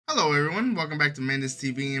Hello everyone, welcome back to Mandis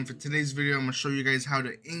TV, and for today's video I'm going to show you guys how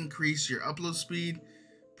to increase your upload speed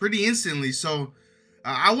pretty instantly. So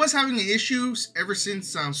I was having issues ever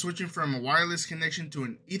since switching from a wireless connection to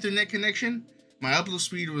an Ethernet connection. My upload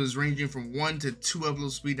speed was ranging from 1 to 2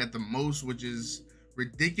 upload speed at the most, which is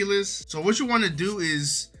ridiculous. So what you want to do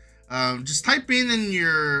is just type in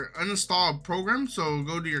your uninstalled program. So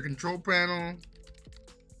go to your control panel.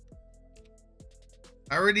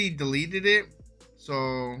 I already deleted it,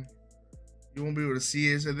 so you won't be able to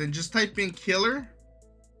see it. So then just type in killer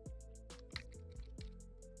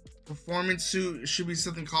performance suit. It should be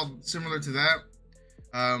something called similar to that.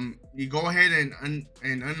 You go ahead and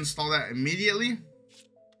uninstall that immediately.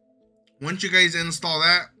 Once you guys install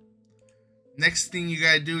that, next thing you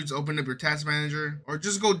gotta do is open up your task manager, or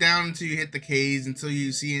just go down until you hit the K's until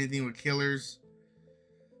you see anything with killers.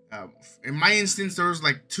 In my instance, there was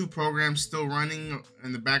like 2 programs still running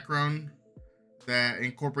in the background that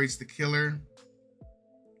incorporates the killer.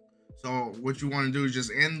 So what you want to do is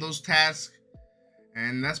just end those tasks,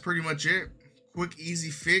 and that's pretty much it. Quick, easy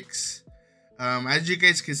fix. As you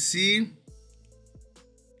guys can see,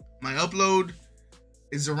 my upload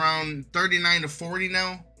is around 39 to 40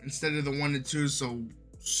 now instead of the 1 to 2,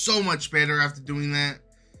 so much better after doing that.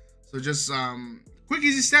 So just quick,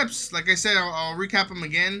 easy steps. Like I said, I'll recap them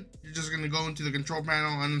again. You're just gonna go into the control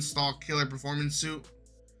panel, uninstall Killer Performance Suit,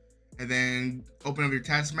 and then open up your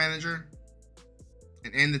task manager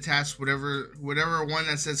and end the task, whatever one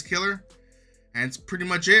that says killer, and it's pretty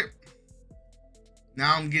much it.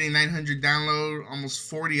 Now I'm getting 900 download, almost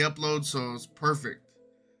 40 uploads, so it's perfect.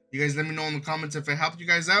 You guys let me know in the comments if it helped you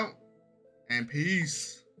guys out, and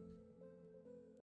peace.